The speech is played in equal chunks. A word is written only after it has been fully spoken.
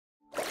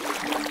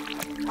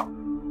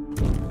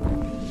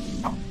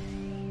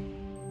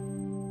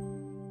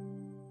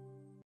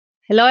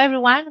Hello,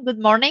 everyone. Good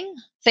morning.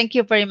 Thank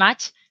you very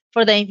much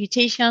for the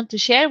invitation to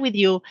share with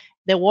you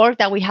the work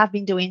that we have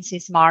been doing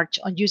since March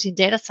on using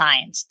data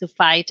science to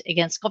fight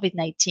against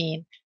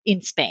COVID-19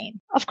 in Spain.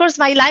 Of course,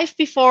 my life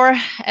before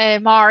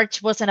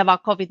March wasn't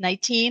about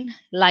COVID-19,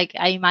 like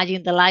I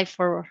imagine the life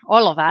for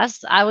all of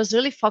us. I was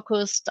really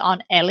focused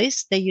on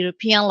ELLIS, the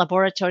European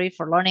Laboratory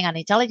for Learning and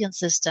Intelligence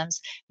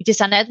Systems, which is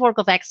a network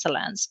of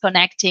excellence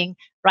connecting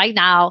right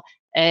now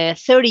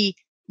 30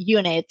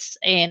 units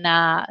in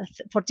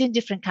 14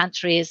 different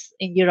countries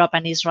in Europe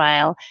and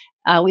Israel,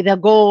 with a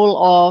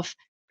goal of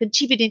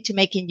contributing to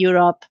making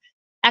Europe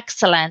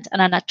excellent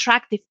and an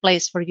attractive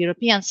place for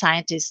European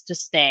scientists to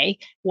stay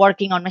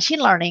working on machine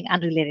learning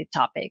and related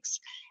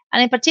topics.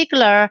 And in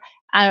particular,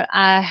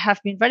 I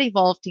have been very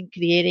involved in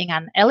creating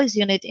an ELLIS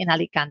unit in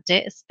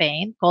Alicante,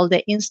 Spain, called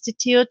the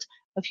Institute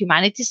of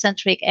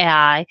Humanity-Centric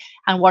AI,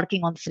 and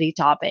working on three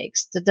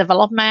topics: the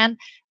development,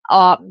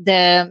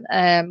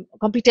 the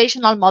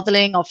computational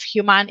modeling of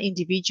human,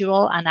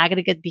 individual, and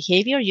aggregate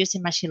behavior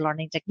using machine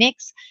learning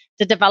techniques,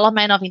 the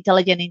development of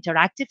intelligent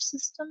interactive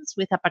systems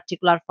with a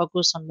particular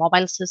focus on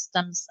mobile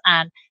systems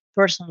and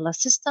personal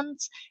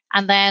assistants,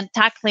 and then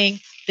tackling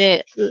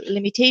the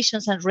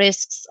limitations and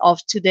risks of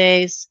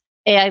today's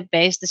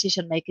AI-based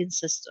decision-making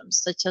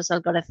systems, such as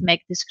algorithmic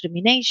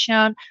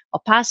discrimination,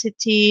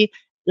 opacity,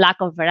 lack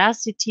of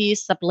veracity,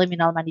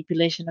 subliminal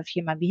manipulation of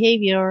human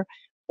behavior,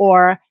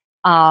 or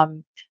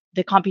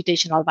the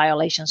computational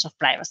violations of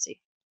privacy.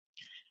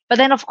 But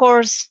then, of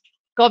course,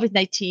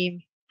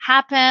 COVID-19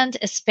 happened.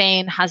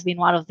 Spain has been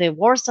one of the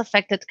worst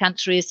affected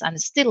countries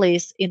and still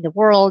is in the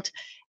world.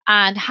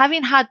 And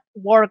having had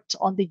worked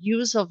on the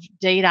use of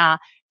data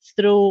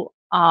through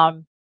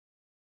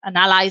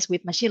analyze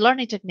with machine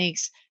learning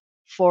techniques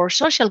for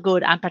social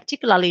good, and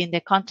particularly in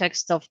the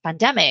context of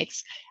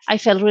pandemics, I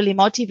felt really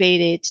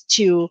motivated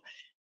to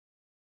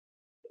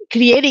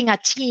creating a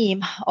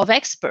team of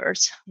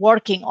experts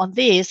working on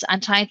this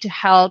and trying to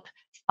help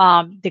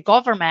the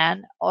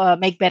government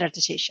make better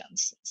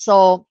decisions.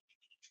 So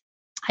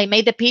I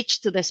made the pitch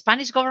to the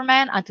Spanish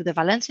government and to the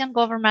Valencian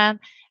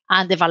government,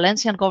 and the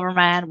Valencian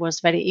government was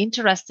very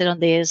interested in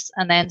this.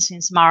 And then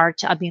since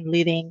March, I've been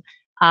leading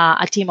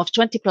a team of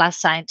 20 plus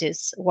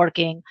scientists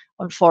working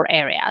on 4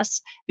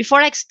 areas. Before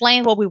I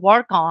explain what we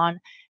work on,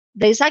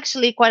 there's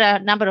actually quite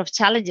a number of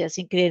challenges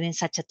in creating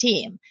such a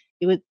team.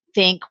 You would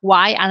think,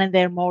 why aren't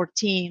there more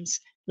teams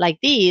like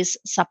these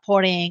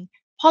supporting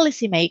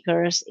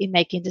policymakers in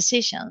making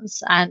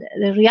decisions? And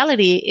the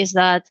reality is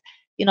that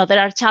there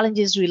are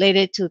challenges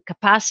related to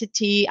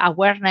capacity,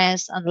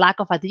 awareness, and lack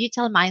of a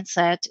digital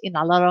mindset in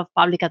a lot of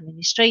public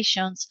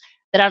administrations.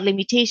 There are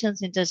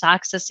limitations in just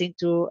access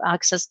to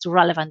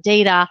relevant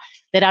data.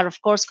 There are, of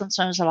course,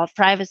 concerns about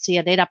privacy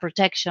and data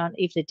protection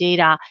if the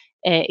data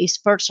is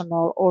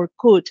personal or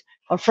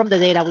from the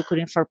data we could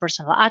infer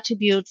personal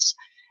attributes.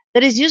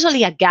 There is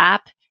usually a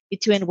gap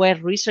between where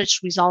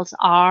research results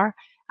are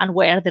and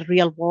where the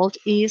real world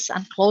is,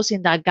 and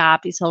closing that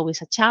gap is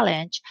always a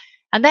challenge.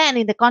 And then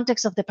in the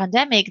context of the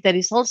pandemic, there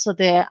is also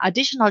the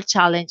additional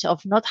challenge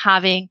of not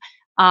having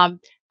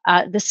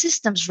the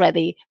systems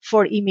ready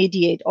for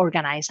immediate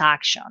organized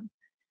action.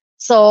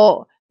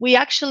 So we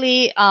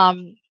actually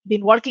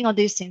been working on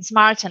this since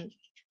March, and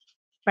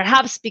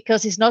perhaps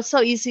because it's not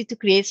so easy to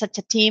create such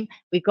a team,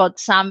 we got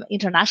some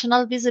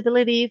international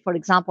visibility, for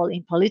example,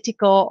 in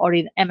Politico or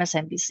in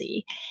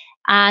MSNBC.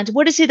 And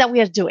what is it that we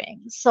are doing?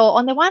 So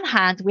on the one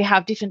hand, we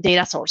have different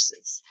data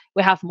sources.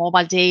 We have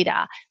mobile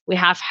data, we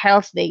have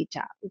health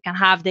data, we can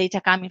have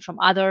data coming from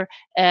other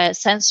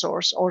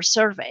sensors or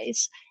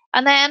surveys.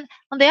 And then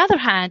on the other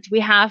hand, we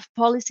have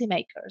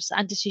policymakers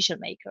and decision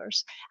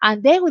makers,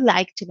 and they would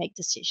like to make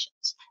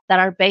decisions that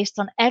are based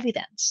on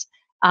evidence,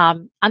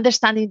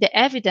 understanding the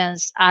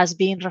evidence as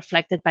being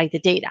reflected by the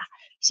data.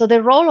 So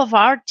the role of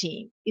our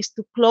team is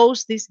to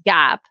close this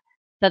gap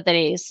that there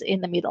is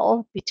in the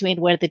middle between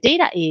where the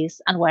data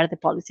is and where the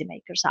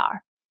policymakers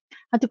are.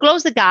 And to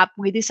close the gap,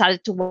 we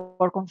decided to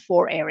work on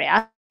 4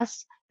 areas.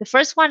 The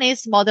first one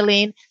is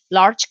modeling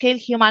large-scale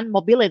human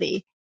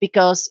mobility,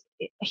 because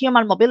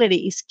human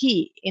mobility is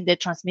key in the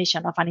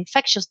transmission of an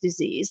infectious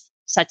disease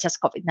such as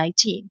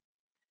COVID-19.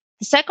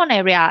 The second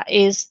area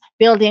is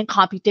building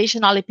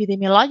computational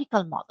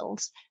epidemiological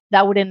models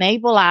that would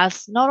enable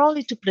us not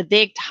only to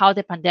predict how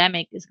the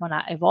pandemic is going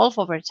to evolve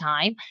over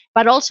time,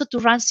 but also to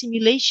run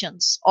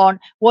simulations on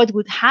what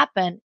would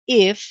happen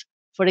if,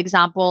 for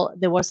example,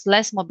 there was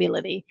less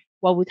mobility.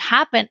 What would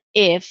happen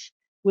if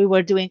we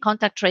were doing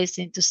contact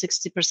tracing to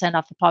 60%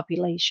 of the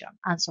population,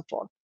 and so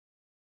forth.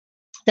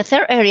 The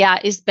third area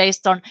is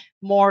based on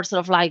more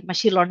sort of like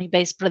machine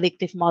learning-based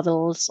predictive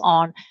models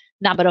on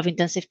number of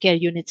intensive care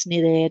units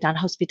needed and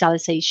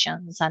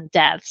hospitalizations and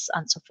deaths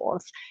and so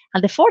forth.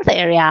 And the fourth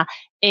area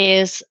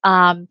is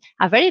a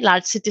very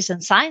large citizen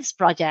science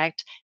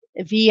project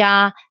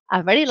via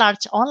a very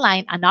large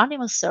online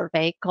anonymous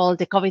survey called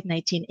the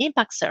COVID-19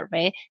 Impact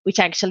Survey, which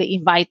I actually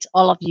invite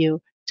all of you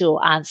to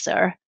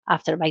answer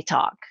after my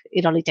talk.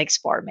 It only takes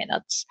 4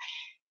 minutes.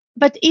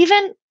 But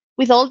even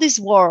with all this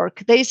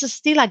work, there is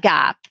still a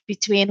gap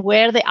between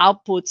where the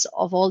outputs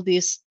of all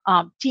these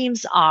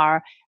teams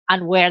are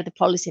and where the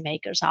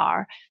policymakers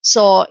are.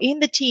 So in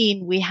the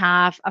team, we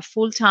have a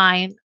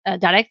full-time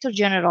director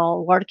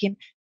general working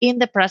in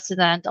the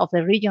president of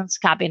the region's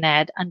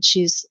cabinet, and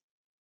she's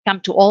come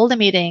to all the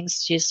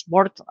meetings. She's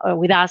worked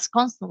with us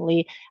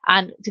constantly.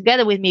 And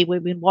together with me,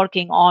 we've been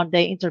working on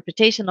the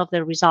interpretation of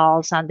the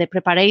results and the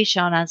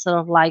preparation and sort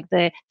of like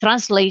the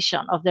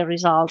translation of the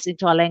results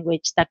into a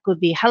language that could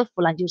be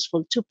helpful and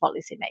useful to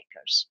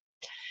policymakers.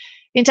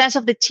 In terms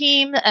of the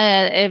team,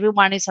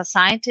 everyone is a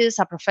scientist,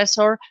 a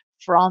professor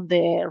from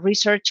the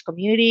research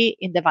community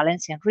in the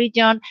Valencian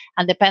region.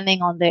 And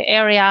depending on the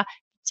area,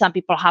 some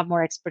people have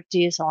more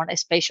expertise on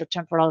spatial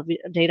temporal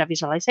data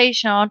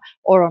visualization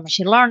or on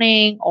machine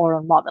learning or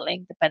on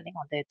modeling, depending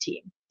on the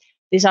team.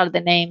 These are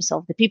the names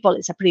of the people.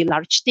 It's a pretty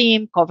large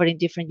team covering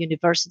different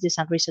universities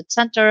and research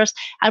centers.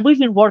 And we've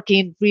been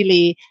working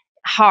really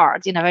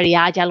hard in a very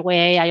agile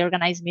way. I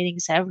organize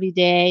meetings every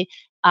day.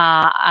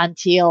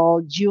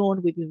 Until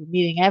June, we've been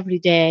meeting every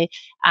day,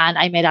 and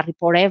I made a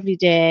report every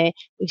day.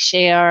 We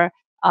share,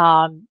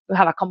 we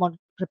have a common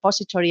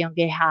repository on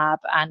GitHub,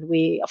 and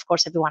we, of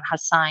course, everyone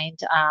has signed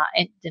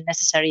the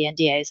necessary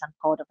NDAs and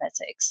code of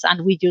ethics,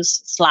 and we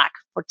use Slack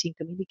for team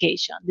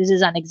communication. This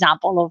is an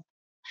example of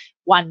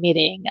one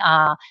meeting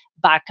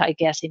back, I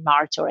guess, in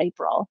March or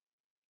April.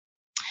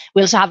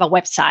 We also have a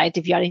website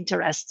if you are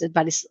interested,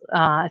 but it's,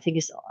 I think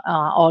it's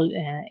all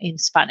in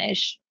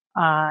Spanish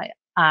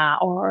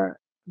or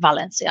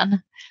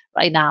Valencian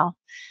right now.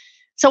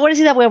 So what is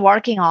it that we're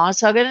working on?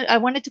 So I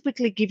wanted to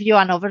quickly give you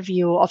an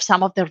overview of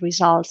some of the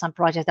results and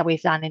projects that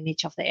we've done in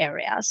each of the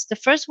areas. The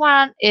first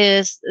one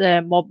is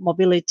the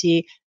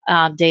mobility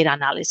data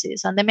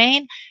analysis. And the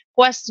main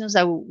questions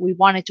that we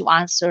wanted to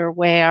answer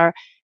were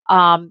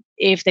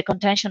if the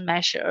contention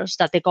measures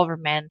that the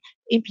government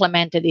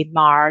implemented in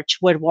March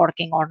were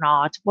working or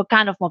not, what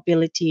kind of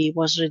mobility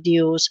was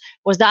reduced,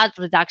 was that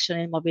reduction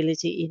in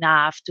mobility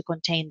enough to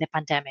contain the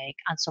pandemic,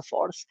 and so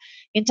forth.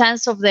 In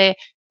terms of the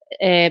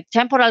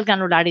temporal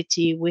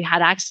granularity, we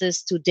had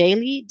access to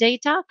daily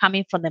data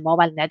coming from the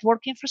mobile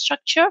network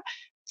infrastructure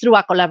through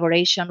a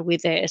collaboration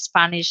with the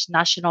Spanish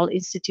National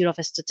Institute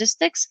of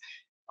Statistics,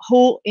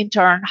 who in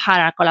turn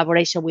had a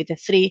collaboration with the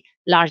 3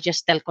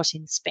 largest telcos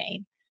in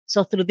Spain.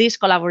 So through these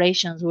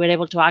collaborations, we were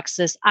able to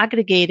access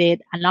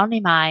aggregated,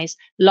 anonymized,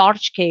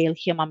 large-scale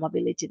human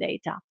mobility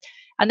data.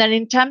 And then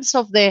in terms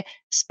of the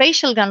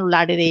spatial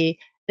granularity,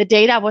 the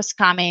data was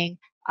coming,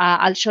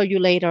 I'll show you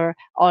later,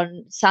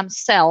 on some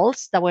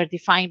cells that were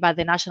defined by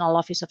the National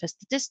Office of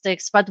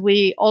Statistics, but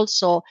we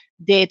also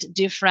did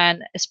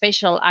different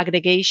spatial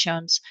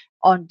aggregations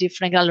on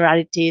different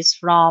granularities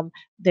from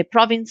the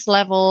province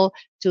level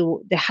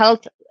to the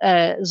health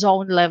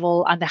zone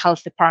level and the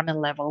health department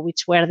level,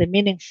 which were the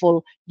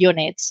meaningful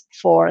units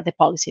for the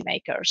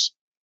policymakers.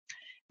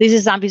 This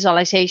is a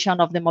visualization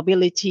of the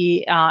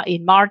mobility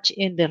in March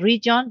in the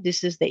region.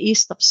 This is the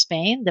east of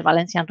Spain. The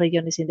Valencian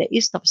region is in the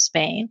east of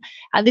Spain.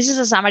 And this is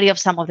a summary of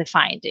some of the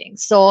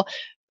findings. So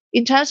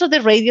in terms of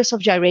the radius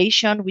of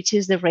gyration, which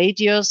is the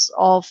radius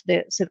of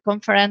the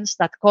circumference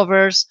that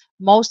covers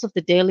most of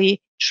the daily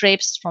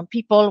trips from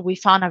people, we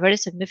found a very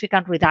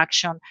significant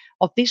reduction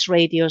of this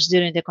radius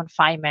during the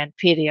confinement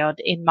period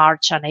in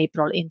March and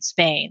April in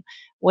Spain,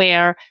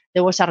 where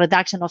there was a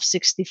reduction of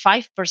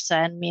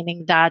 65%,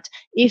 meaning that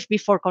if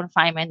before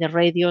confinement the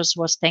radius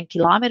was 10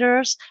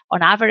 kilometers,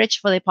 on average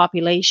for the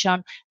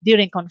population,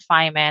 during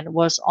confinement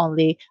was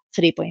only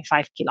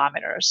 3.5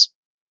 kilometers.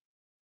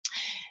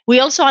 We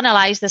also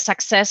analyzed the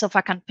success of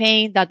a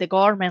campaign that the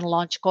government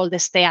launched called the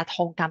Stay at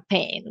Home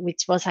campaign,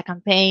 which was a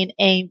campaign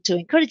aimed to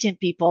encouraging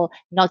people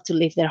not to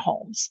leave their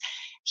homes.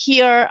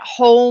 Here,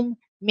 home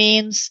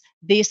means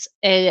these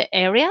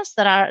areas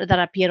that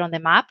appear on the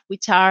map,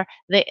 which are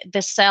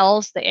the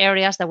cells, the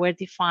areas that were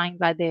defined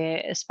by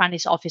the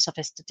Spanish Office of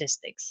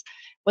Statistics.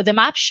 What the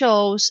map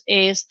shows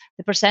is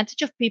the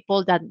percentage of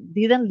people that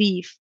didn't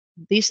leave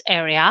this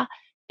area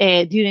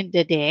during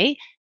the day,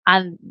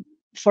 and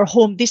for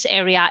whom this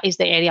area is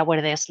the area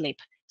where they sleep.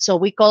 So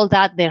we call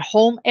that their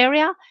home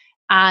area,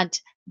 and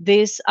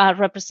this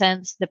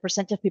represents the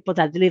percentage of people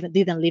that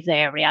didn't leave the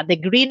area. The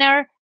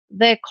greener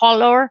the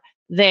color,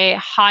 the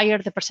higher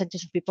the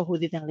percentage of people who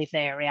didn't leave the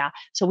area.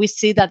 So we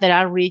see that there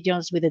are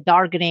regions with the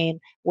dark green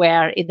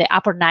where in the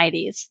upper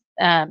 90s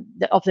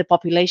of the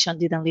population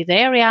didn't leave the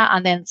area,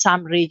 and then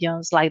some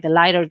regions like the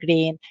lighter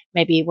green,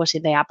 maybe it was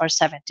in the upper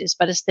 70s,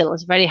 but still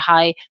it's very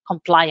high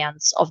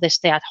compliance of the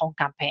stay-at-home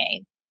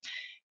campaign.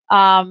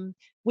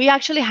 We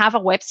actually have a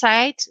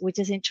website which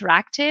is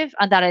interactive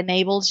and that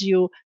enables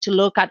you to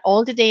look at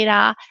all the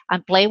data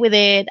and play with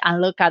it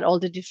and look at all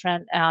the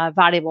different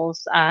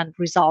variables and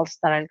results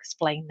that I'll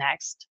explain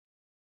next.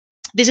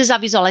 This is a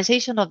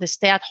visualization of the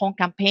stay-at-home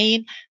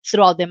campaign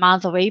throughout the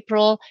month of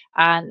April,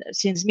 and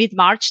since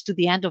mid-March to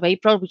the end of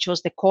April, which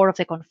was the core of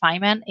the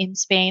confinement in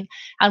Spain.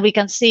 And we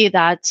can see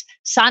that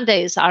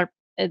Sundays are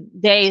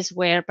days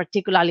where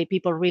particularly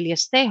people really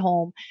stay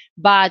home,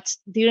 but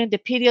during the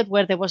period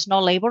where there was no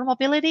labor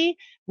mobility,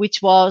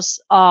 which was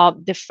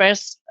the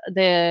first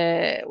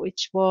the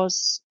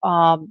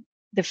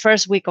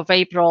first week of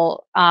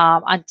April,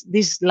 and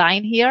this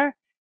line here,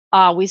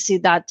 we see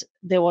that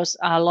there was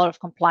a lot of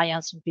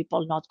compliance and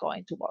people not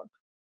going to work.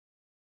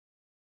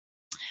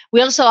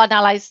 We also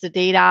analyzed the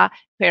data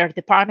per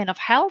Department of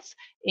Health.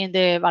 In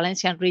the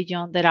Valencian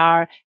region, there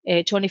are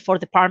 24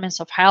 departments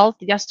of health,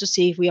 just to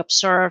see if we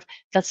observe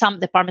that some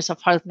departments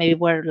of health maybe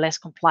were less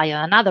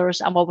compliant than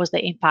others, and what was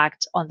the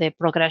impact on the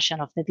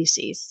progression of the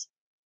disease.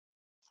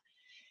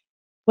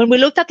 When we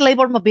looked at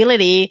labor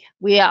mobility,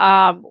 we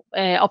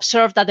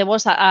observed that there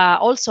was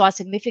also a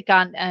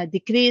significant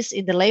decrease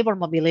in the labor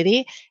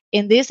mobility.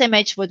 In this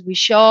image, what we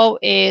show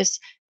is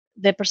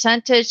the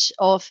percentage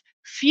of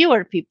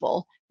fewer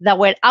people that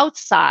were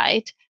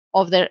outside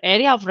of their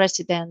area of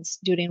residence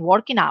during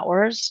working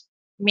hours,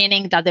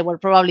 meaning that they were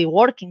probably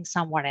working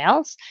somewhere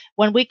else,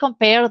 when we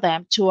compare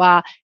them to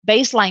a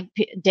baseline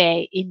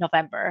day in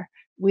November.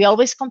 We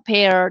always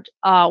compared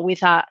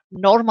with a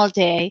normal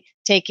day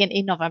taken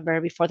in November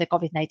before the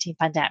COVID-19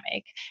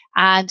 pandemic.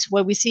 And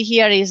what we see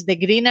here is the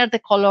greener the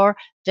color,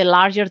 the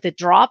larger the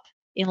drop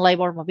in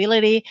labor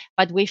mobility.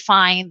 But we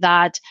find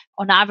that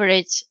on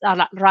average,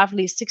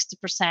 roughly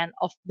 60%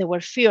 there were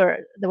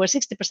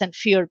 60%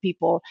 fewer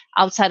people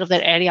outside of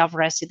their area of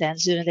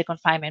residence during the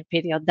confinement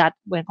period, that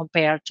when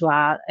compared to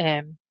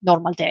a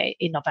normal day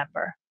in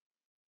November.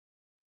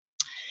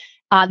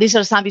 These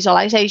are some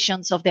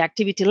visualizations of the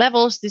activity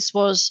levels. This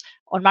was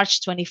on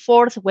March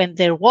 24th when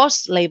there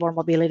was labor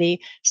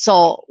mobility.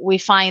 So we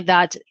find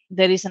that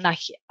there isn't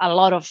a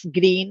lot of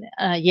green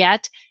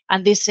yet.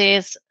 And this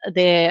is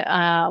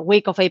the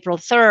week of April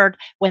 3rd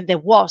when there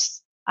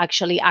was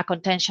actually a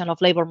contention of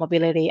labor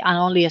mobility and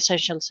only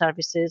essential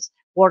services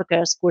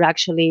workers could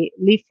actually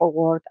leave for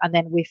work. And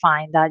then we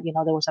find that,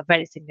 there was a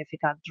very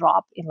significant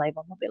drop in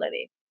labor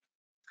mobility.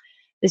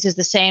 This is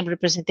the same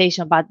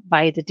representation, but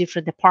by the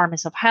different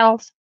departments of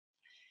health.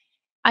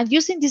 And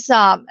using this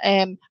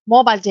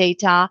mobile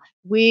data,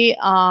 we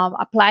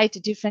applied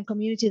different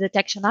community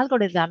detection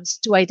algorithms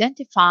to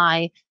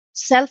identify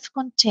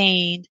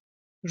self-contained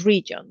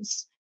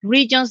regions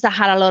that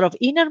had a lot of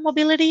inner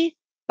mobility,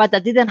 but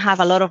that didn't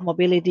have a lot of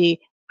mobility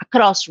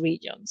across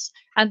regions.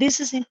 And this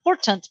is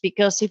important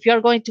because if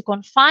you're going to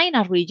confine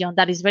a region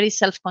that is very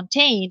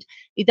self-contained,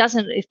 it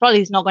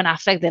probably is not going to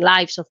affect the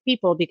lives of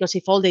people, because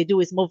if all they do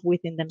is move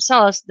within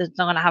themselves, that's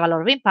not going to have a lot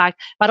of impact.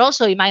 But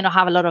also it might not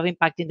have a lot of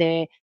impact in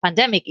the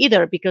pandemic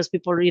either, because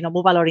people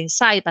move a lot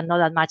inside but not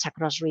that much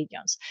across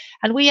regions.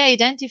 And we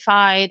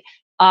identified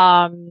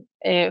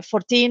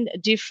 14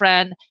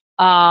 different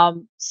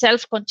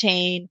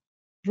self-contained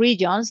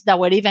regions that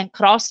were even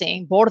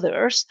crossing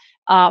borders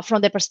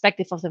from the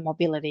perspective of the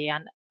mobility.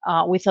 And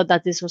we thought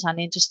that this was an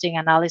interesting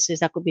analysis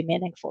that could be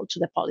meaningful to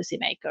the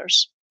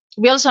policymakers.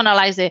 We also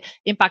analyzed the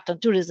impact on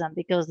tourism,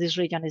 because this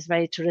region is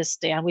very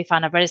touristic, and we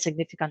found a very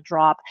significant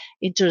drop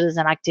in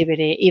tourism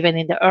activity even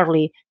in the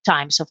early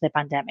times of the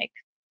pandemic.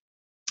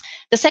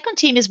 The second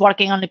team is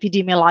working on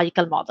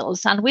epidemiological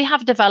models, and we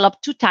have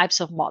developed two types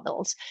of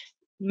models: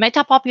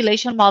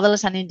 meta-population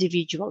models and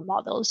individual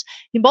models.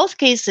 In both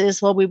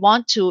cases, what we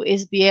want to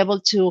is be able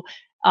to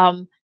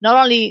not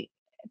only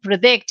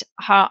predict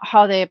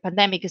how the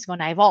pandemic is going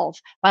to evolve,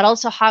 but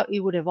also how it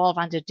would evolve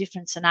under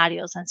different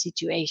scenarios and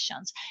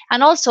situations,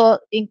 and also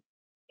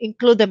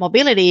include the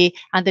mobility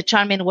and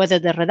determine whether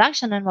the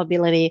reduction in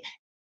mobility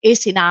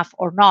is enough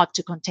or not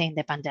to contain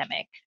the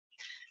pandemic.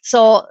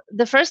 So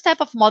the first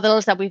type of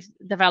models that we've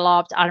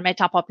developed are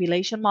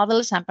meta-population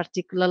models, and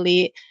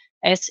particularly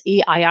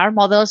SEIR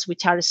models,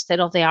 which are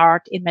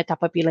state-of-the-art in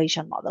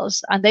meta-population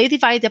models. And they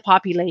divide the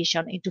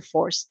population into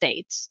 4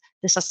 states: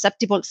 the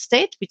susceptible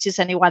state, which is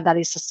anyone that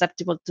is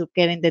susceptible to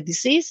getting the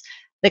disease;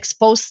 the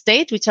exposed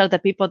state, which are the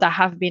people that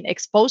have been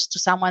exposed to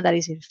someone that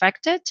is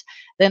infected;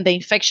 then the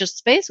infectious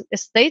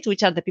state,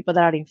 which are the people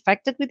that are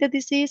infected with the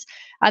disease;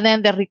 and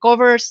then the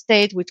recovered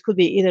state, which could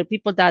be either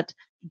people that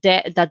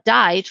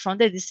died from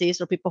the disease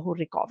or people who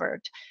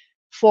recovered.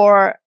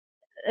 For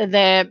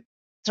the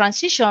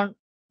transition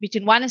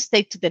between one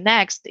state to the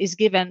next is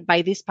given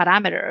by these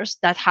parameters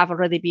that have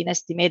already been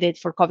estimated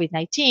for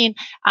COVID-19,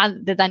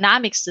 and the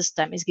dynamic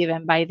system is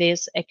given by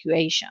these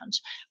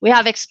equations. We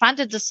have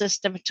expanded the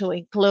system to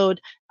include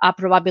a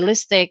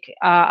probabilistic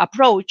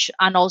approach,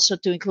 and also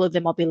to include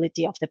the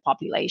mobility of the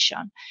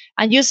population.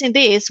 And using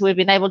this, we've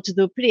been able to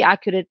do pretty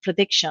accurate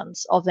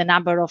predictions of the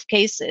number of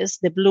cases.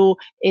 The blue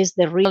is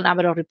the real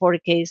number of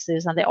reported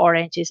cases, and the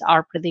orange is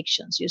our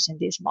predictions using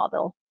this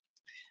model.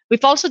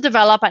 We've also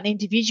developed an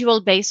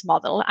individual-based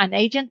model, an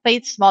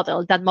agent-based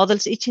model that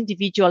models each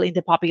individual in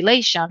the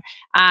population,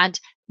 and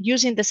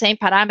using the same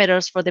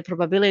parameters for the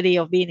probability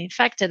of being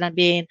infected and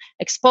being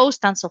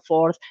exposed and so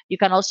forth, you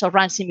can also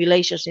run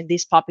simulations in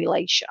this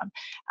population.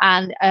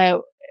 And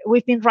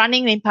we've been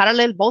running in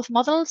parallel both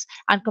models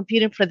and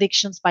computing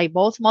predictions by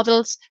both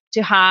models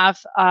to have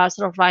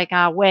sort of like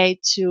a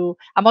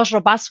most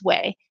robust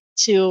way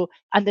to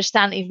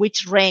understand in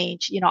which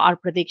range our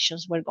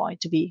predictions were going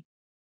to be.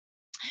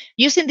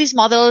 Using these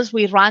models,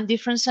 we ran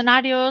different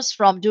scenarios,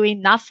 from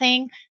doing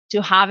nothing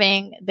to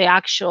having the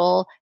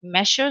actual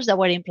measures that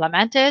were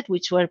implemented,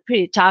 which were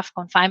pretty tough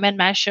confinement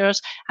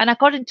measures. And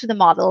according to the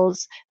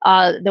models,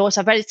 there was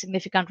a very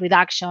significant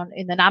reduction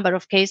in the number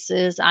of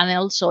cases and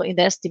also in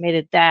the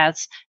estimated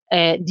deaths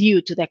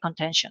due to the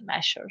contention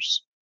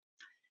measures.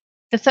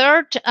 The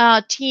third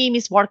team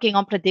is working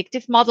on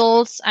predictive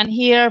models, and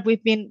here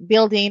we've been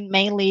building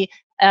mainly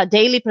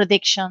daily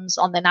predictions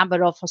on the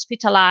number of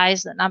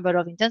hospitalized, the number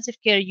of intensive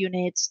care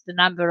units, the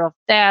number of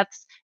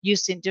deaths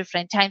using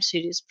different time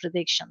series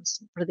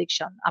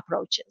prediction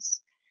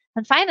approaches.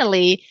 And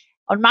finally,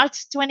 on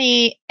March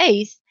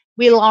 28th,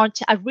 we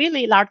launched a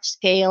really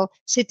large-scale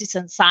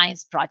citizen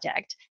science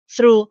project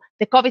through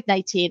the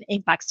COVID-19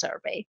 Impact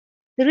Survey.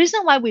 The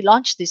reason why we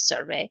launched this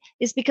survey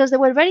is because there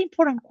were very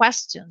important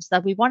questions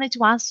that we wanted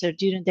to answer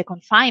during the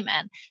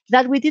confinement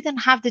that we didn't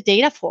have the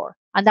data for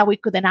and that we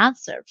couldn't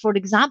answer. For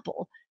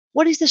example,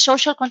 what is the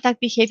social contact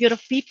behavior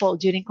of people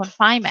during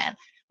confinement?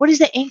 What is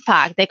the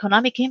impact, the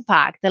economic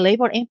impact, the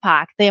labor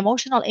impact, the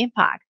emotional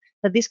impact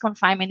that this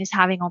confinement is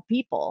having on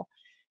people?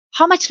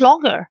 How much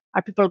longer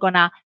are people going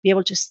to be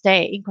able to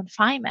stay in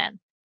confinement?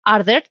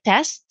 Are there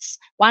tests?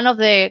 One of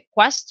the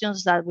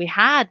questions that we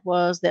had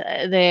was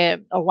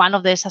or one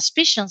of the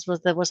suspicions was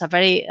there was a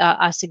very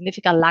a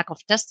significant lack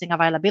of testing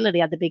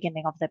availability at the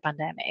beginning of the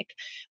pandemic.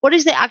 What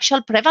is the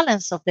actual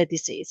prevalence of the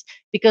disease?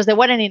 Because there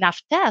weren't enough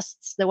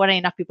tests, there weren't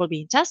enough people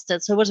being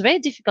tested, so it was very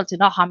difficult to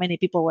know how many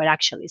people were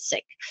actually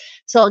sick.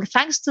 So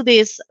thanks to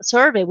this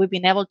survey, we've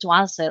been able to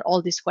answer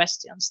all these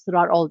questions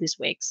throughout all these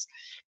weeks.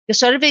 The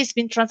survey has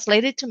been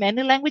translated to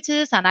many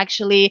languages, and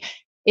actually,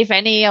 if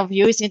any of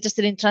you is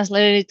interested in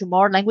translating it to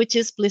more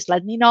languages, please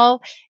let me know.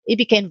 It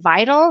became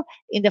viral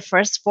in the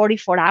first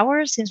 44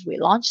 hours since we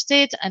launched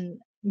it. And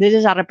this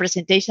is a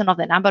representation of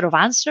the number of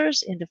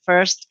answers in the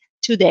first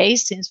 2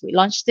 days since we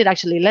launched it,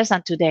 actually less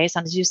than 2 days.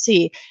 And as you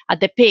see, at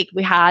the peak,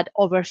 we had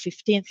over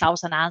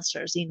 15,000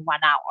 answers in 1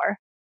 hour.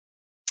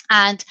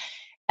 And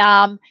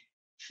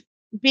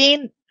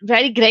being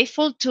very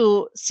grateful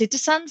to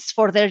citizens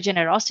for their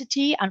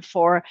generosity and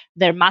for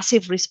their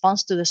massive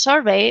response to the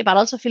survey, but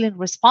also feeling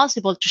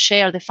responsible to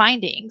share the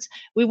findings.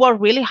 We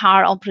worked really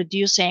hard on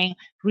producing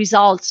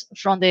results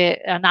from the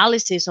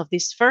analysis of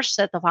this first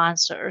set of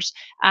answers.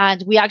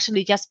 And we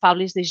actually just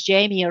published this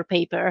JMeR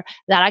paper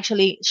that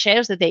actually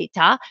shares the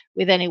data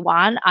with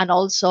anyone and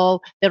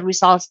also the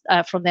results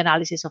from the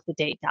analysis of the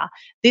data.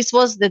 This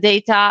was the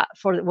data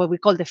for what we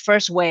call the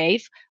first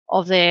wave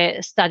of the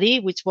study,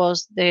 which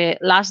was the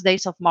last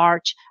days of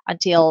March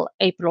until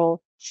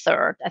April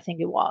 3rd, I think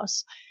it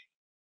was.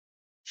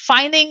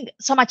 Finding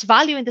so much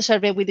value in the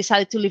survey, we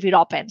decided to leave it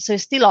open. So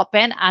it's still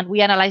open, and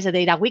we analyze the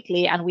data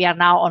weekly, and we are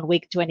now on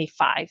week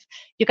 25.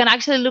 You can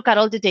actually look at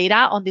all the data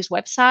on this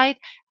website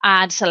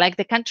and select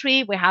the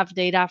country. We have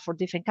data for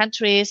different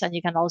countries, and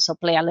you can also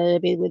play a little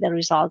bit with the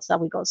results that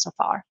we got so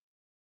far.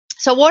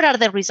 So what are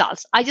the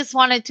results? I just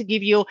wanted to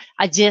give you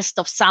a gist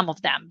of some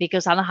of them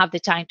because I don't have the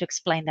time to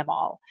explain them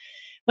all.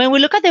 When we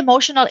look at the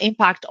emotional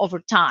impact over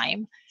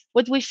time,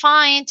 what we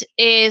find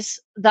is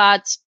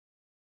that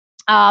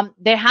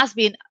there has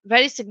been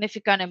very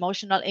significant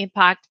emotional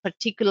impact,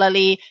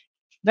 particularly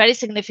very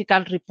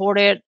significant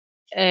reported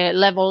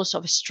levels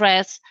of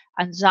stress,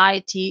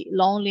 anxiety,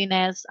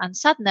 loneliness, and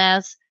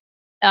sadness,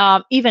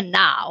 even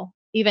now,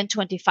 even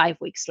 25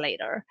 weeks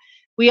later.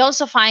 We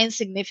also find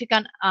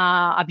significant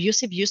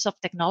abusive use of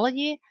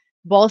technology,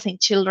 both in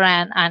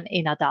children and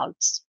in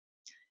adults.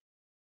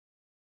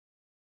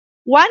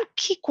 One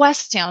key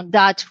question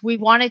that we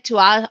wanted to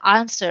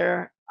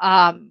answer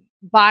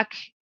back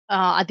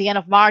at the end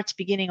of March,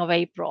 beginning of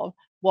April,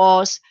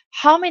 was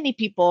how many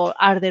people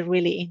are there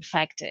really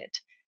infected?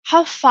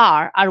 How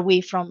far are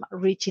we from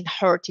reaching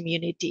herd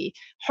immunity?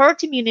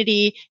 Herd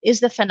immunity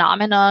is the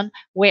phenomenon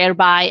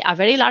whereby a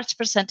very large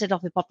percentage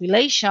of the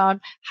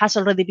population has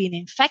already been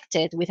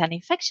infected with an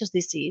infectious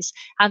disease,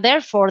 and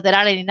therefore there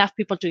aren't enough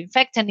people to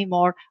infect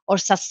anymore or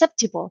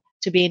susceptible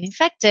to being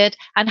infected,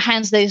 and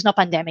hence there is no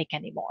pandemic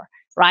anymore.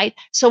 Right?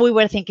 So we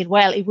were thinking,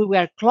 well, if we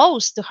were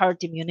close to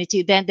herd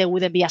immunity, then there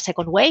wouldn't be a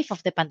second wave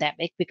of the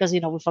pandemic because,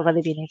 we've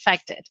already been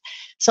infected.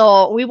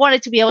 So we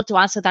wanted to be able to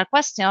answer that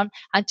question.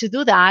 And to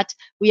do that,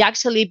 we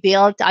actually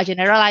built a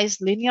generalized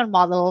linear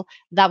model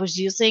that was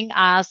using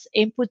as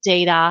input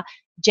data,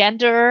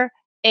 gender,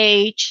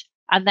 age,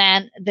 and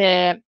then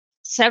the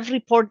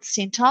self-report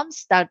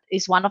symptoms. That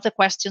is one of the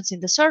questions in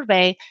the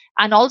survey.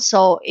 And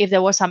also if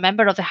there was a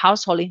member of the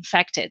household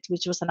infected,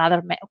 which was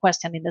another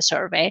question in the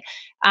survey.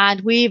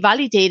 And we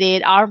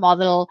validated our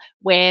model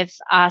with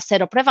a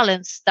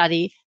seroprevalence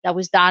study that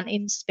was done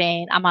in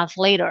Spain a month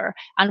later.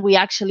 And we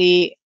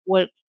actually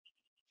were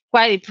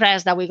quite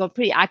impressed that we got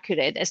pretty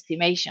accurate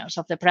estimations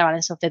of the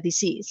prevalence of the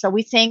disease. So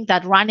we think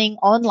that running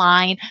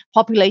online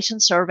population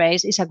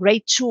surveys is a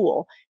great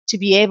tool to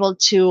be able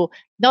to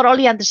not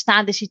only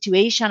understand the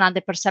situation and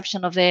the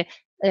perception of the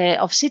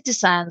of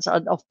citizens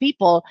or of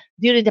people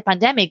during the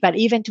pandemic, but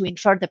even to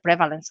infer the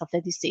prevalence of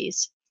the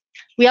disease.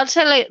 We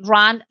also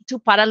ran two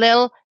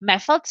parallel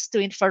methods to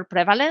infer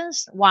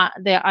prevalence.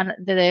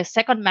 The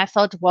second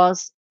method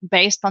was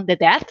based on the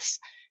deaths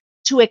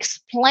to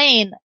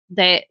explain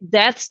the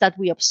deaths that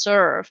we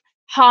observe,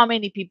 how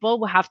many people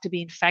will have to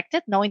be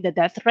infected, knowing the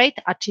death rate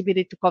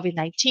attributed to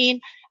COVID-19.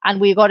 And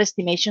we got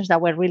estimations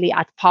that were really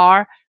at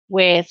par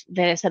with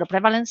the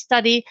seroprevalence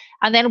study.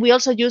 And then we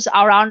also use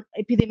our own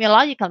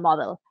epidemiological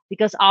model,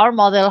 because our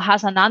model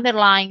has an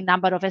underlying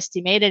number of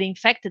estimated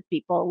infected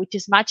people, which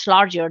is much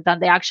larger than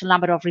the actual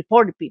number of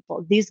reported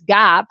people. This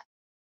gap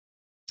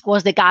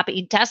was the gap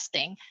in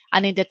testing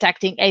and in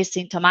detecting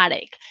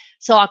asymptomatic.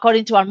 So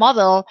according to our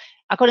model,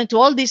 according to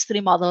all these three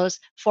models,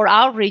 for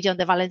our region,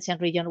 the Valencian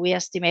region, we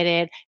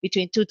estimated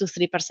between 2 to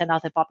 3%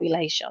 of the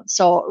population.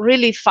 So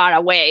really far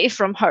away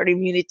from herd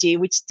immunity,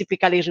 which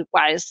typically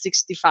requires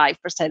 65%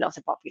 of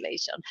the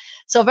population.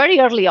 So very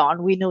early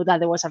on, we knew that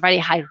there was a very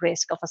high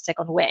risk of a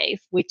second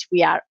wave, which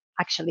we are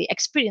actually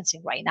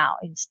experiencing right now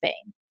in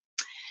Spain.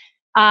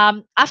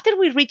 After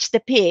we reached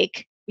the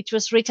peak, which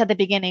was reached at the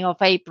beginning of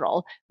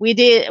April,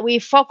 we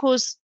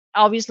focused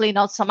obviously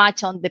not so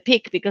much on the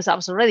peak because I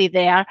was already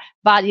there,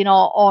 but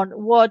on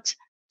what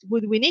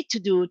would we need to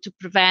do to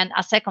prevent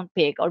a second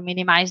peak or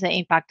minimize the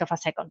impact of a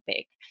second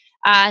peak.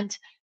 And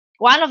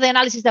one of the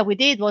analyses that we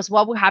did was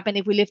what would happen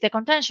if we lift the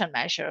contention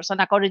measures. And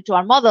according to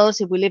our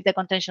models, if we lift the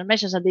contention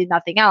measures and did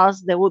nothing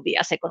else, there would be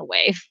a second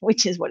wave,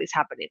 which is what is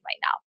happening right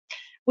now.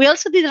 We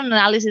also did an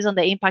analysis on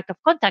the impact of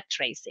contact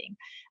tracing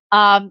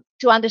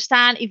to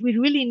understand if we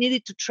really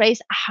needed to trace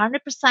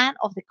 100%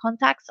 of the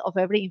contacts of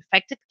every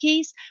infected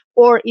case,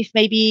 or if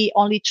maybe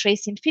only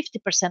tracing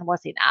 50%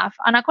 was enough.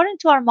 And according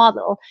to our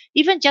model,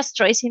 even just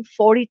tracing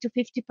 40 to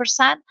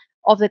 50%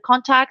 of the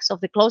contacts, of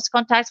the close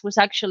contacts, was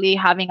actually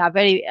having a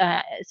very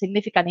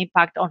significant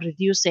impact on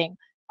reducing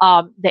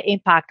the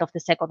impact of the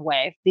second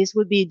wave. This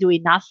would be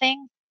doing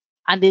nothing,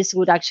 and this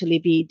would actually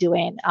be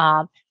doing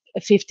 50%,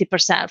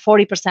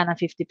 40% and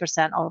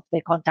 50% of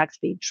the contacts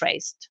being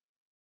traced.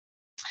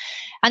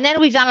 And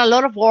then we've done a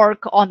lot of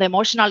work on the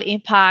emotional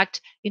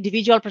impact,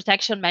 individual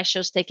protection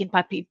measures taken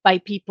by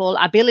people,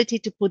 ability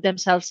to put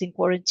themselves in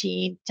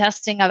quarantine,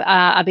 testing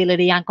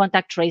ability, and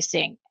contact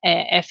tracing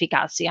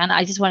efficacy. And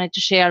I just wanted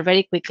to share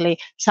very quickly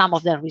some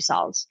of the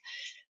results.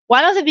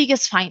 One of the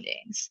biggest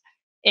findings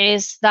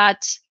is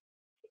that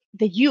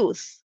the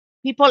youth,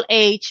 people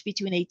aged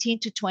between 18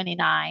 to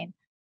 29,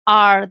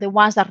 are the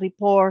ones that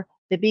report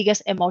the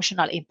biggest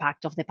emotional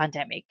impact of the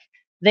pandemic.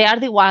 They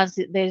are the ones,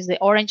 there's the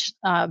orange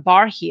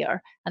bar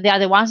here, and they are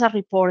the ones that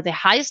report the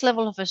highest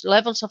levels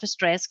of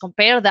stress.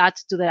 Compare that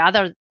to the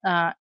other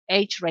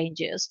age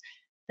ranges.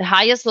 The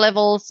highest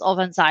levels of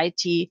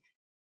anxiety,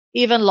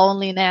 even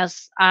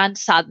loneliness and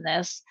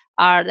sadness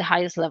are the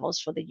highest levels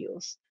for the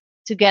youth,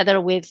 together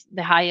with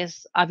the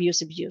highest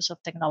abusive use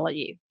of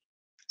technology.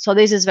 So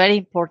this is very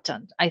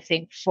important, I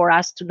think, for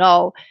us to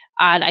know,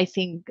 and I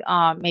think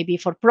maybe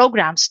for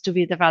programs to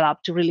be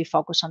developed to really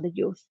focus on the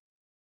youth.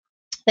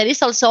 There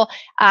is also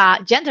a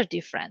gender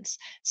difference.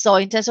 So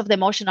in terms of the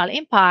emotional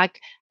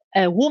impact,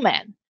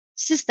 women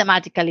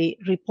systematically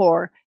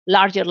report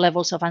larger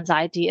levels of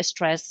anxiety,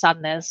 stress,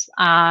 sadness,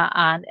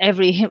 and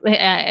every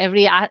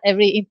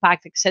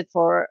impact except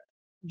for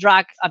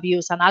drug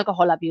abuse and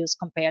alcohol abuse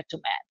compared to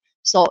men.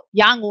 So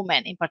young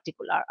women in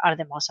particular are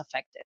the most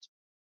affected.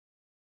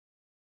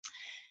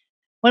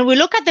 When we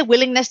look at the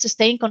willingness to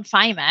stay in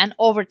confinement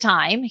over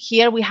time,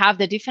 here we have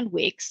the different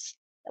weeks.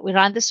 We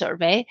ran the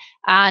survey,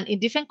 and in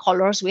different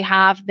colors, we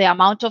have the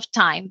amount of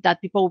time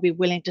that people will be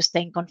willing to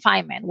stay in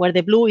confinement, where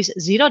the blue is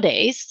 0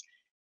 days,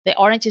 the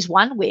orange is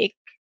 1 week,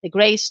 the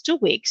gray is 2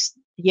 weeks,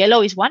 the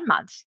yellow is 1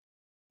 month,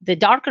 the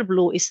darker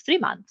blue is 3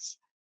 months,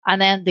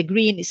 and then the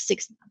green is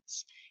 6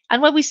 months.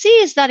 And what we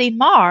see is that in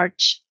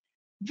March,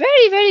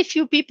 very, very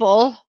few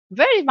people,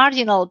 very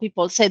marginal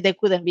people said they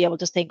couldn't be able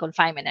to stay in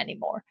confinement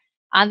anymore.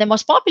 And the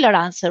most popular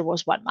answer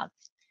was 1 month.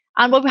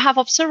 And what we have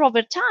observed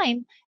over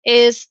time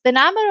is the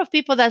number of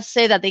people that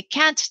say that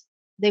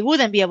they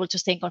wouldn't be able to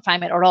stay in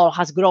confinement at all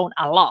has grown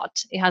a lot.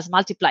 It has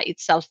multiplied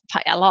itself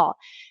by a lot.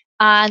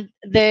 And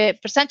the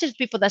percentage of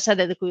people that said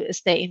that they could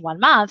stay in 1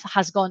 month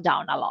has gone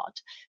down a lot.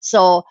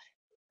 So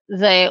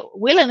the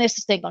willingness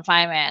to stay in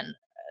confinement,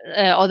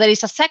 or there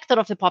is a sector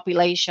of the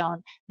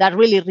population that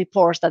really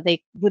reports that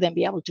they wouldn't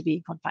be able to be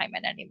in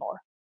confinement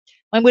anymore.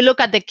 When we look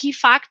at the key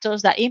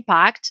factors that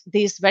impact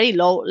these very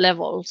low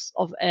levels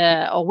of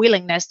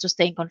willingness to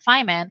stay in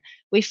confinement,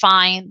 we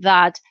find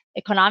that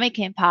economic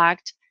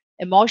impact,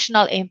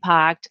 emotional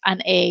impact,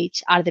 and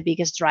age are the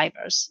biggest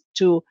drivers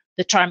to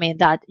determine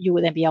that you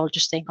wouldn't be able to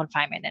stay in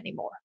confinement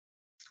anymore.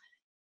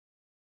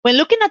 When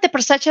looking at the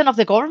perception of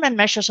the government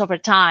measures over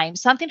time,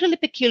 something really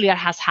peculiar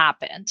has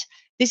happened.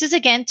 This is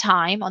again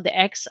time on the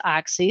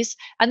x-axis,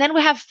 and then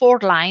we have 4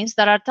 lines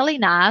that are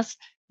telling us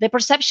the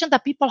perception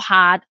that people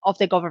had of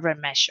the government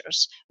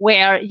measures,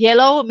 where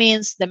yellow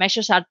means the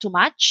measures are too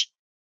much,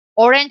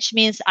 orange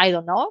means I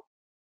don't know,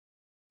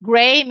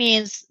 gray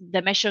means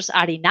the measures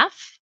are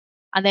enough,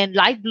 and then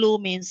light blue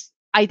means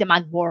I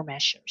demand more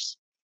measures.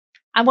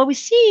 And what we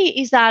see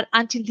is that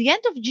until the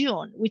end of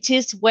June, which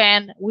is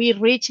when we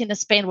reach in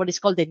Spain what is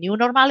called the new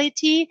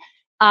normality,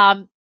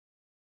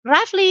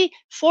 roughly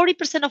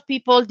 40% of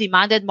people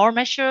demanded more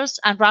measures,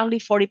 and roughly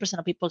 40%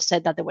 of people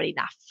said that they were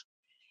enough.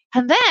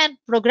 And then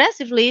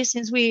progressively,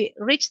 since we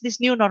reached this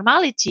new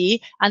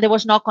normality and there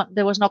was no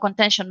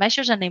contention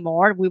measures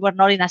anymore, we were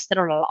not in a state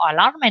of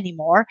alarm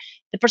anymore.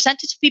 The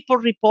percentage of people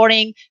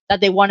reporting that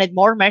they wanted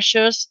more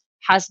measures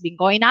has been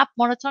going up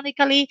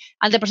monotonically,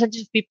 and the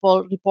percentage of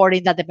people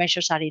reporting that the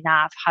measures are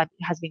enough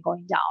has been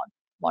going down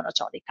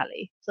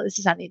monotonically. So this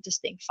is an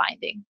interesting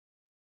finding.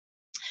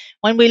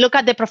 When we look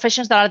at the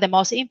professions that are the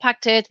most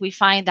impacted, we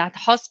find that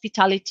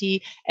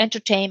hospitality,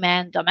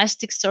 entertainment,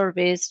 domestic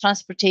service,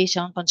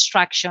 transportation,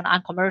 construction,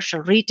 and commercial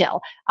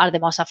retail are the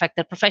most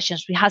affected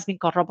professions, which has been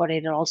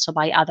corroborated also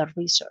by other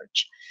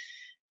research.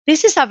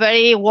 This is a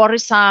very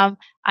worrisome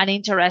and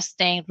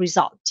interesting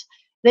result.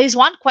 There is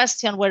one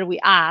question where we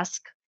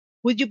ask,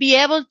 would you be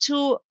able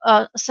to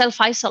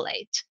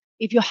self-isolate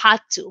if you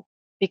had to,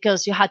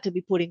 because you had to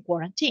be put in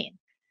quarantine?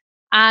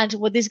 And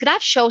what this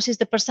graph shows is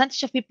the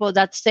percentage of people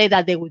that say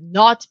that they would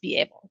not be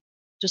able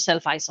to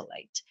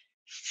self-isolate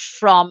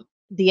from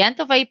the end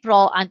of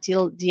April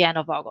until the end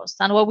of August.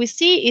 And what we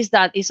see is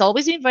that it's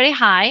always been very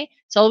high.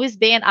 It's always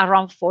been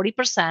around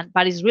 40%,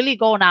 but it's really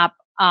gone up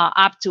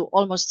to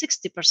almost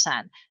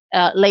 60%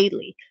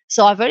 lately.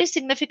 So a very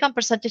significant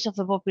percentage of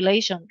the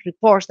population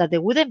reports that they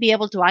wouldn't be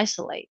able to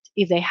isolate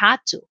if they had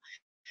to.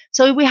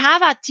 So if we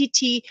have a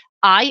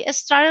TTI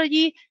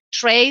strategy,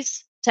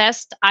 trace,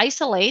 test,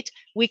 isolate,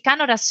 we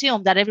cannot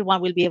assume that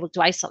everyone will be able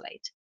to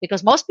isolate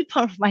because most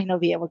people might not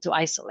be able to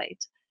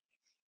isolate.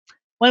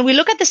 When we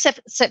look at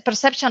the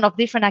perception of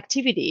different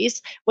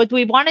activities, what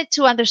we wanted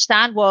to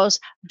understand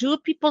was, do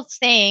people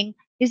think,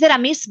 is there a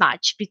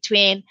mismatch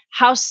between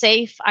how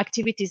safe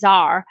activities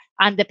are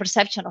and the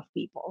perception of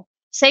people?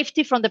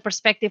 Safety from the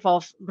perspective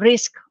of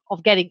risk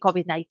of getting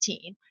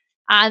COVID-19.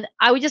 And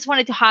I just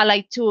wanted to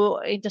highlight two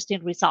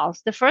interesting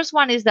results. The first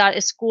one is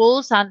that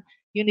schools and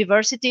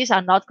universities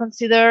are not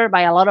considered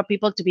by a lot of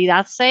people to be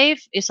that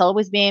safe. It's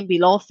always been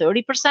below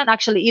 30%.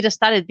 Actually, it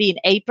started being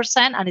 8%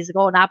 and it's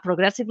going up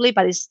progressively,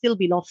 but it's still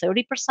below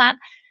 30%.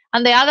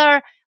 And the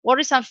other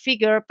worrisome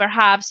figure,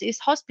 perhaps, is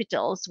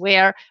hospitals,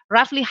 where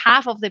roughly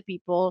half of the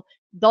people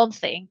don't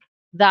think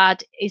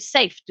that it's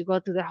safe to go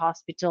to the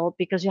hospital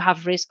because you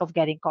have risk of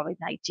getting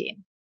COVID-19.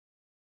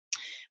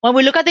 When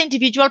we look at the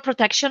individual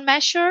protection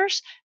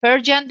measures per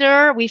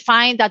gender, we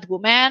find that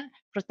women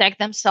protect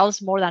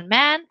themselves more than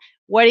men.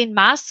 Wearing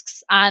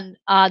masks and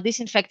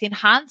disinfecting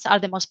hands are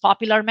the most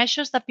popular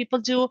measures that people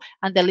do,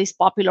 and the least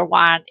popular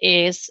one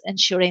is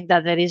ensuring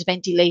that there is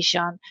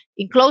ventilation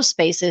in closed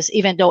spaces,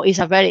 even though it's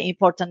a very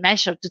important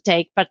measure to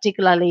take,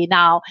 particularly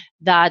now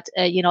that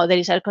there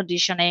is air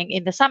conditioning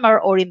in the summer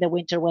or in the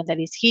winter when there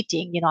is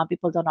heating, and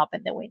people don't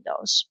open the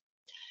windows.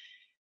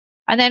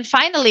 And then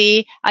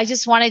finally, I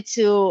just wanted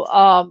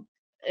to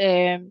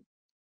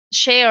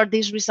share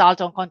this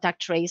result on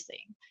contact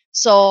tracing.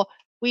 So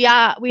we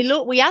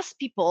ask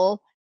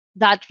people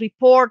that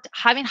report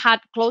having had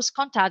close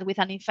contact with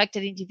an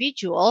infected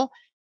individual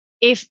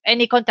if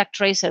any contact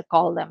tracer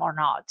called them or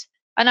not.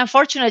 And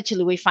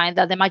unfortunately, we find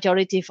that the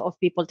majority of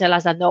people tell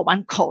us that no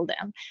one called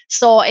them.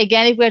 So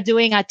again, if we're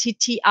doing a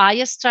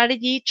TTI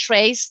strategy,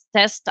 trace,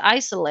 test,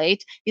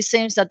 isolate, it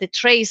seems that the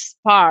trace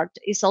part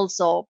is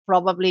also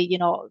probably,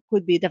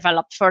 could be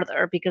developed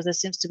further because there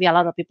seems to be a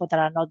lot of people that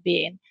are not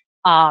being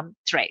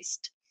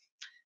traced.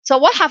 So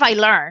what have I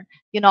learned?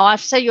 I've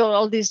said you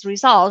all these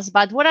results,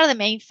 but what are the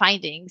main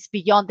findings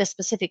beyond the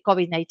specific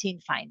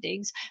COVID-19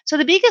 findings? So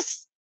the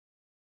biggest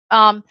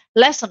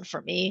lesson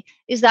for me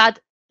is that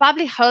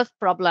public health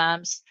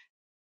problems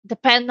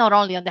depend not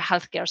only on the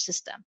healthcare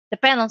system,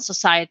 depend on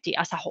society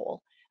as a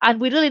whole.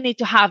 And we really need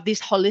to have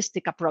this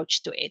holistic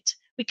approach to it.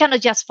 We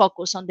cannot just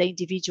focus on the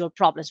individual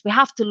problems. We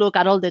have to look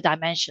at all the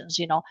dimensions,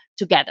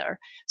 together.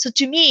 So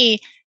to me,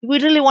 we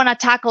really want to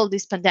tackle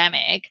this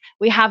pandemic.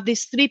 We have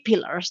these three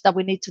pillars that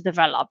we need to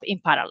develop in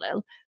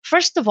parallel.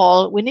 First of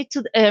all, we need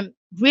to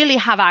really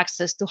have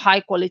access to high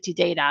quality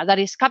data that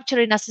is captured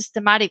in a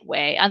systematic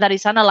way and that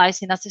is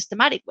analyzed in a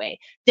systematic way.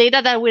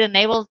 Data that will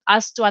enable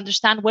us to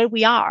understand where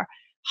we are,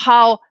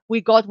 how we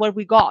got where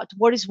we got,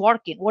 what is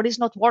working, what is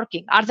not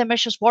working, are the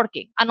measures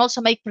working, and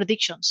also make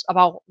predictions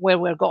about where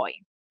we're going.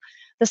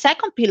 The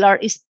second pillar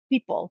is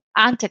people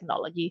and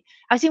technology.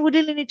 I think we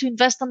really need to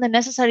invest on the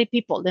necessary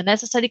people, the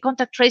necessary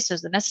contact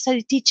tracers, the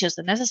necessary teachers,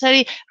 the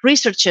necessary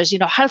researchers,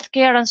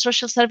 healthcare and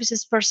social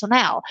services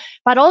personnel,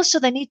 but also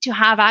they need to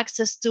have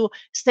access to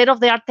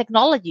state-of-the-art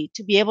technology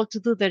to be able to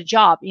do their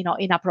job,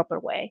 in a proper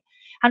way.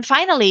 And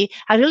finally,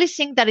 I really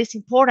think that it's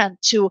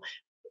important to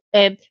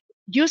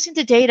using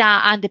the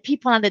data and the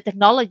people and the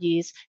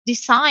technologies,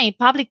 design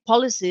public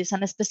policies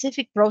and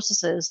specific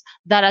processes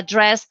that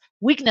address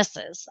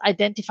weaknesses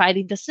identified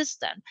in the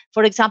system.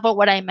 For example,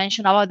 what I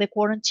mentioned about the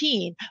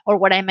quarantine, or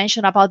what I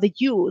mentioned about the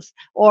youth,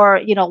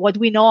 or what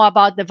we know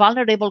about the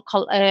vulnerable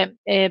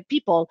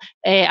people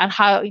and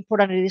how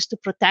important it is to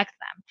protect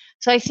them.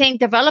 So I think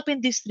developing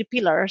these three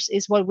pillars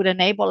is what would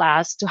enable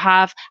us to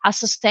have a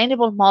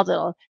sustainable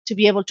model to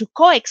be able to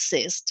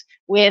coexist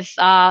with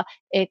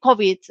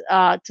COVID,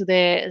 to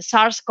the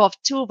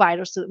SARS-CoV-2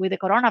 virus, with the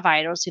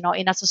coronavirus,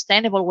 in a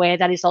sustainable way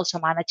that is also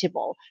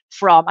manageable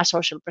from a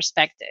social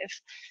perspective.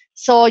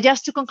 So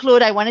just to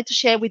conclude, I wanted to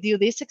share with you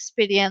this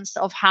experience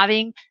of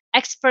having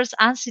experts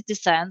and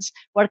citizens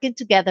working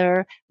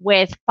together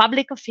with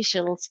public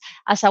officials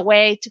as a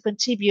way to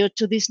contribute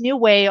to this new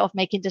way of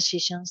making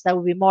decisions that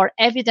will be more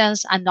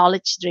evidence and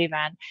knowledge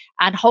driven.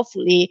 And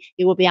hopefully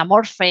it will be a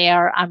more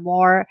fair and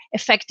more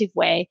effective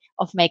way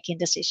of making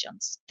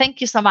decisions. Thank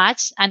you so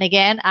much. And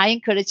again, I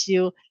encourage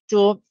you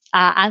to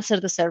answer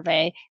the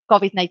survey,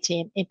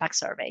 COVID-19 Impact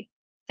Survey.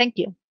 Thank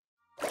you.